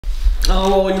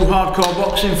Hello all you hardcore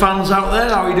boxing fans out there,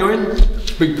 how are you doing?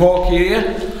 Big Porky here,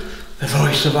 the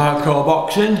voice of hardcore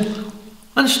boxing,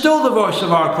 and still the voice of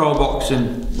hardcore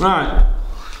boxing. Right,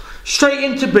 straight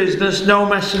into business, no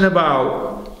messing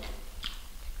about.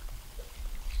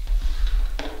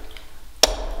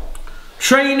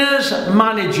 Trainers,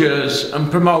 managers and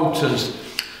promoters,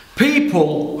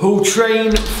 people who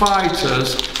train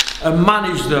fighters and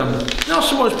manage them, not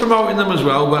so much promoting them as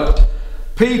well, but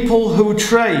people who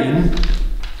train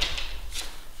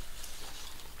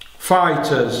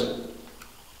fighters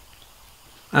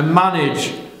and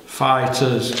manage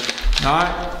fighters,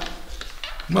 right?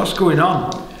 What's going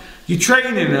on? You're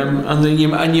training them and then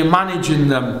you're managing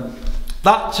them.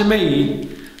 That to me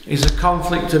is a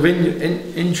conflict of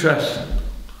interest,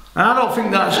 and I don't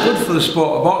think that's good for the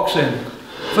sport of boxing,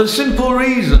 for the simple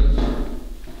reason,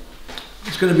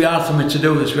 it's going to be hard for me to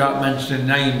do this without mentioning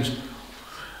names.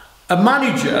 A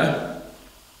manager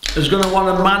is going to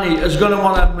want to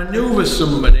manoeuvre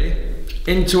somebody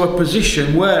into a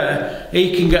position where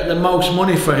he can get the most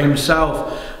money for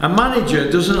himself. A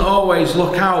manager doesn't always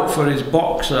look out for his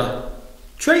boxer.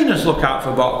 Trainers look out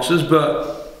for boxers,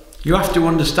 but you have to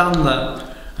understand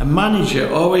that a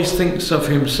manager always thinks of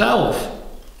himself.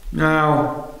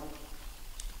 Now,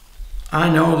 I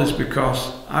know this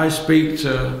because I speak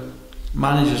to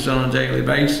managers on a daily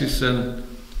basis, and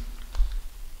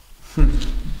I'm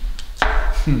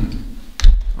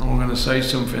going to say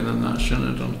something and that I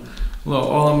shouldn't have done. Look,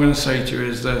 all I'm going to say to you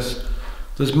is this: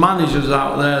 there's managers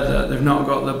out there that they've not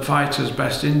got the fighter's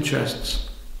best interests.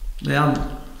 They haven't.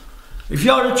 If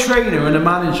you're a trainer and a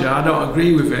manager, I don't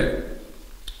agree with it,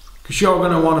 because you're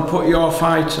going to want to put your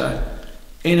fighter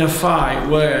in a fight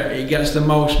where he gets the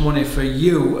most money for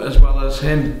you as well as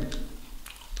him.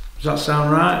 Does that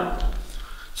sound right?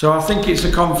 So I think it's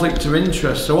a conflict of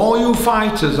interest. So all you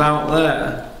fighters out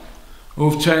there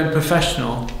who've turned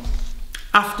professional,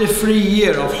 after 3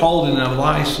 years of holding a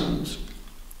license,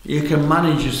 you can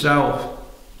manage yourself.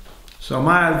 So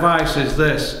my advice is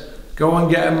this: go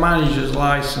and get a manager's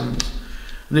license.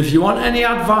 And if you want any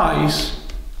advice,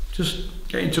 just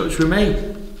get in touch with me.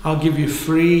 I'll give you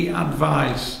free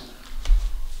advice.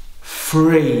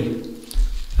 Free.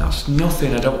 That's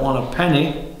nothing. I don't want a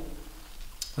penny.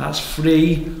 That's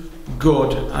free,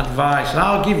 good advice. And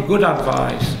I'll give good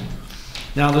advice.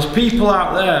 Now there's people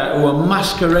out there who are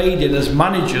masquerading as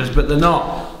managers, but they're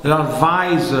not. They're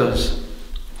advisors.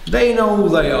 They know who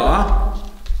they are.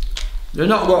 They've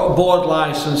not got board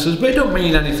licenses, but it don't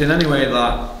mean anything anyway,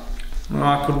 that. Well,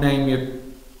 I could name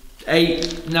you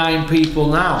 8, 9 people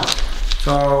now.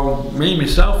 So, me,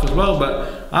 myself as well,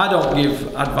 but I don't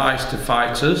give advice to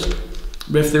fighters.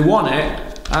 But if they want it,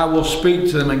 I will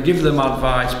speak to them and give them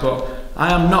advice, but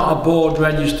I am not a board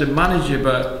registered manager,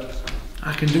 but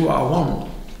I can do what I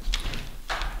want.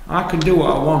 I can do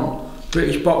what I want.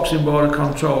 British Boxing Board of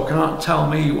Control can't tell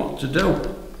me what to do.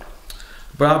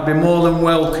 But I'd be more than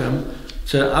welcome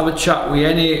to have a chat with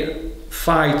any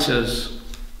fighters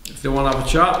if they want to have a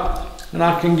chat, and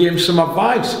I can give them some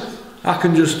advice. I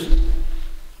can just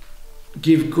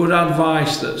give good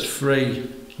advice that's free.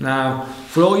 Now,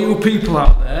 for all you people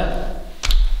out there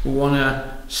who want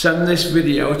to send this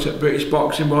video to British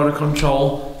Boxing Board of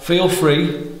Control, feel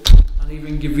free. I'll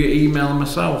even give you an email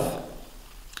myself.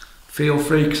 Feel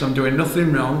free, because I'm doing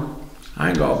nothing wrong. I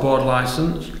ain't got a board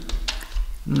license.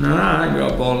 No, I ain't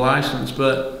got a board license,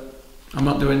 but I'm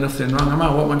not doing nothing wrong, am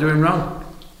I? What am I doing wrong?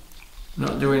 I'm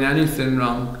not doing anything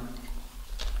wrong.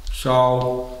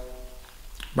 So,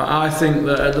 but I think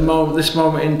that at this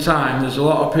moment in time, there's a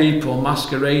lot of people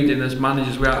masquerading as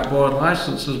managers without board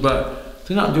licenses, but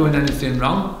they're not doing anything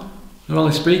wrong. They're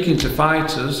only speaking to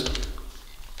fighters.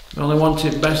 They're only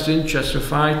wanting best interests for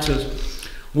fighters.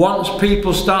 Once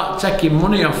people start taking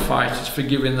money off fighters for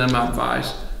giving them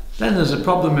advice, then there's a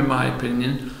problem, in my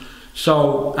opinion.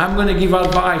 So I'm going to give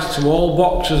advice to all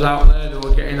boxers out there who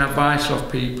are getting advice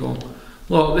off people.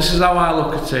 Look, this is how I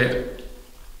look at it.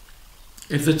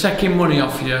 If they're taking money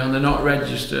off you and they're not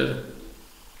registered,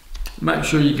 make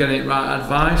sure you're getting right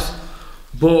advice.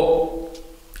 But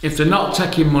if they're not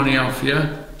taking money off you,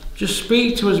 just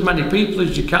speak to as many people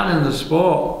as you can in the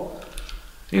sport.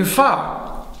 In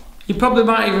fact, you probably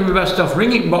might even be best off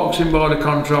ringing Boxing Board of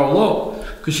Control up,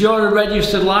 because you're a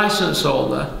registered licence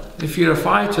holder. If you're a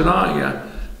fighter, aren't you?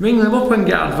 Ring them up and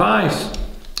get advice.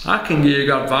 I can give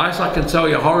you advice, I can tell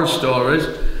you horror stories,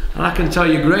 and I can tell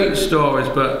you great stories,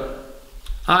 but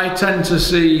I tend to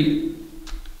see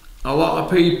a lot of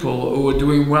people who are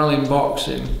doing well in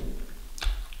boxing.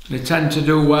 They tend to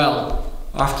do well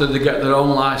after they get their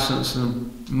own licence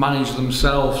and manage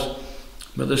themselves.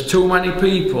 But there's too many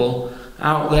people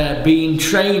out there being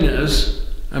trainers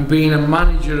and being a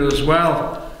manager as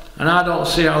well. And I don't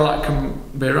see how that can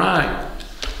be right.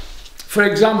 For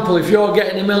example, if you're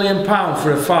getting £1 million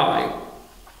for a fight,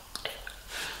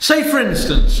 say for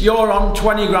instance, you're on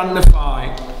 20 grand a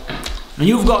fight, and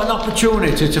you've got an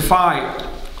opportunity to fight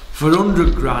for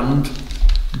 100 grand,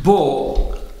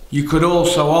 but you could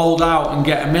also hold out and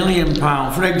get £1 million.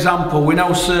 For example, we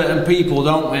know certain people,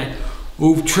 don't we,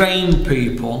 who've trained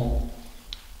people.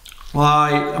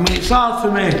 Like, I mean, it's hard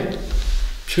for me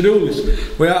to do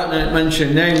this without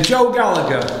mentioning names. Joe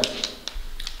Gallagher,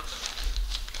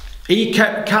 he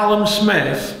kept Callum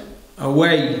Smith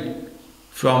away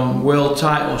from world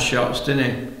title shots, didn't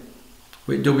he,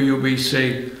 with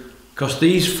WBC, because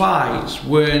these fights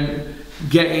weren't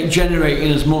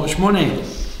generating as much money.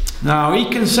 Now, he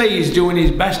can say he's doing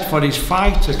his best for his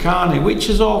fighter, can't he? Which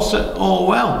is all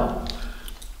well.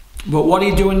 But what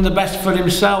he doing the best for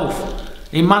himself?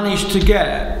 He managed to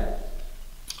get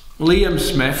Liam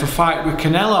Smith a fight with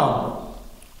Canelo.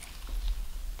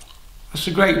 That's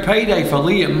a great payday for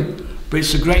Liam, but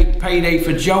it's a great payday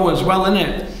for Joe as well, isn't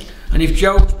it? And if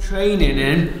Joe's training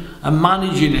him and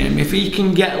managing him, if he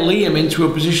can get Liam into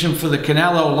a position for the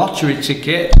Canelo lottery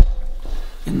ticket,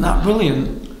 isn't that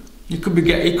brilliant? He could be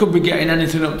getting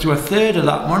anything up to a third of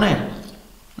that money.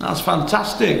 That's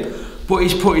fantastic. But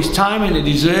he's put his time in, he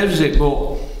deserves it.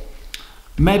 But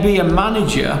maybe a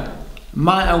manager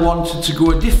might have wanted to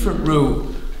go a different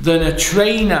route than a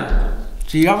trainer.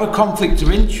 So you have a conflict of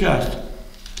interest.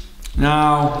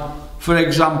 Now, for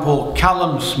example,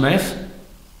 Callum Smith.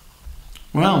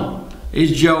 Well,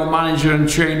 is Joe manager and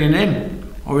training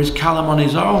him? Or is Callum on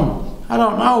his own? I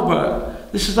don't know,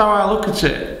 but this is how I look at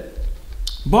it.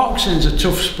 Boxing's a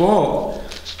tough sport.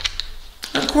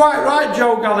 And quite right,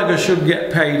 Joe Gallagher should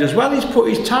get paid as well. He's put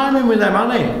his time in with them,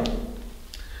 hasn't he?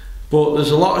 But there's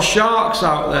a lot of sharks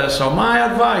out there, so my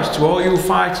advice to all you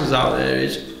fighters out there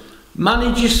is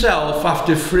manage yourself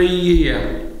after 3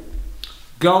 years.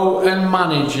 Go and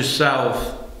manage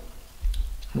yourself.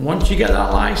 And once you get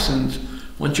that license,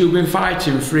 once you've been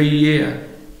fighting 3 years,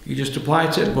 you just apply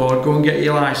to the board, go and get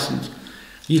your license.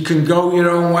 You can go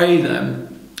your own way then.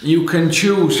 You can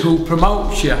choose who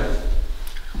promotes you.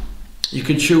 You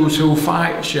can choose who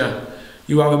fights you.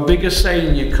 You have a bigger say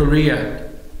in your career.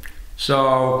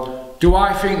 So, do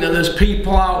I think that there's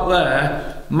people out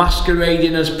there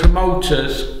masquerading as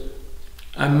promoters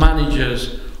and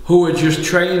managers who are just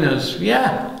trainers?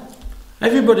 Yeah.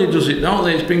 Everybody does it, don't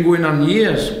they? It's been going on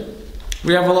years.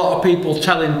 We have a lot of people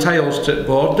telling tales to the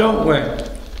board, don't we?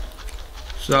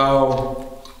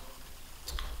 So,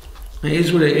 it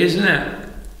is what it is, isn't it?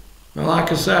 Well,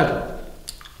 like I said,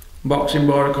 Boxing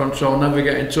Board of Control never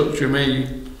get in touch with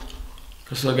me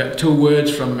because they'll get 2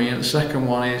 words from me, and the second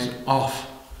one is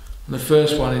off. And the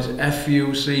first one is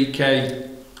F-U-C-K.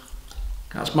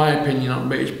 That's my opinion on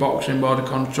British Boxing Board of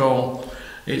Control.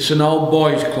 It's an old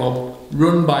boys club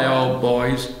run by old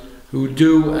boys who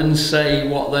do and say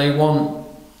what they want,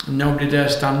 and nobody dare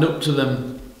stand up to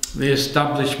them, the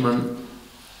establishment.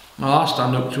 Well, I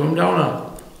stand up to them, don't I?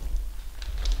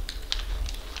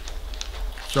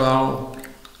 So,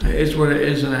 it is what it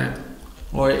is, isn't it?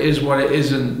 Or it is what it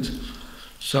isn't.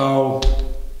 So,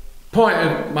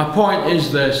 my point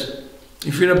is this.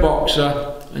 If you're a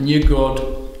boxer and you're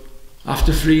good,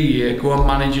 after 3 years, go and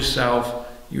manage yourself.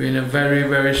 You're in a very,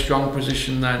 very strong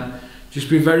position then. Just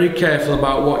be very careful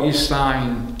about what you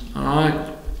sign,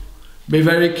 alright? Be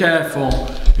very careful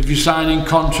if you're signing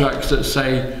contracts that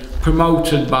say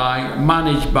promoted by,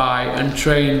 managed by and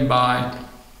trained by.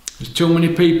 There's too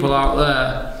many people out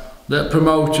there that are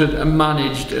promoted and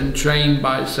managed and trained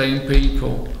by the same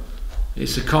people.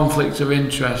 It's a conflict of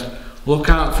interest. Look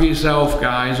out for yourself,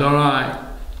 guys, alright?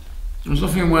 There's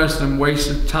nothing worse than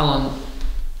wasted talent.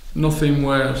 Nothing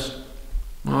worse.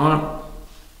 Alright?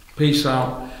 Peace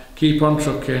out. Keep on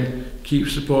trucking. Keep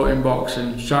supporting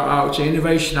boxing. Shout out to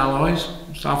Innovation Alloys,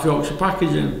 South Yorkshire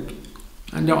Packaging.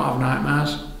 And don't have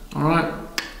nightmares. Alright?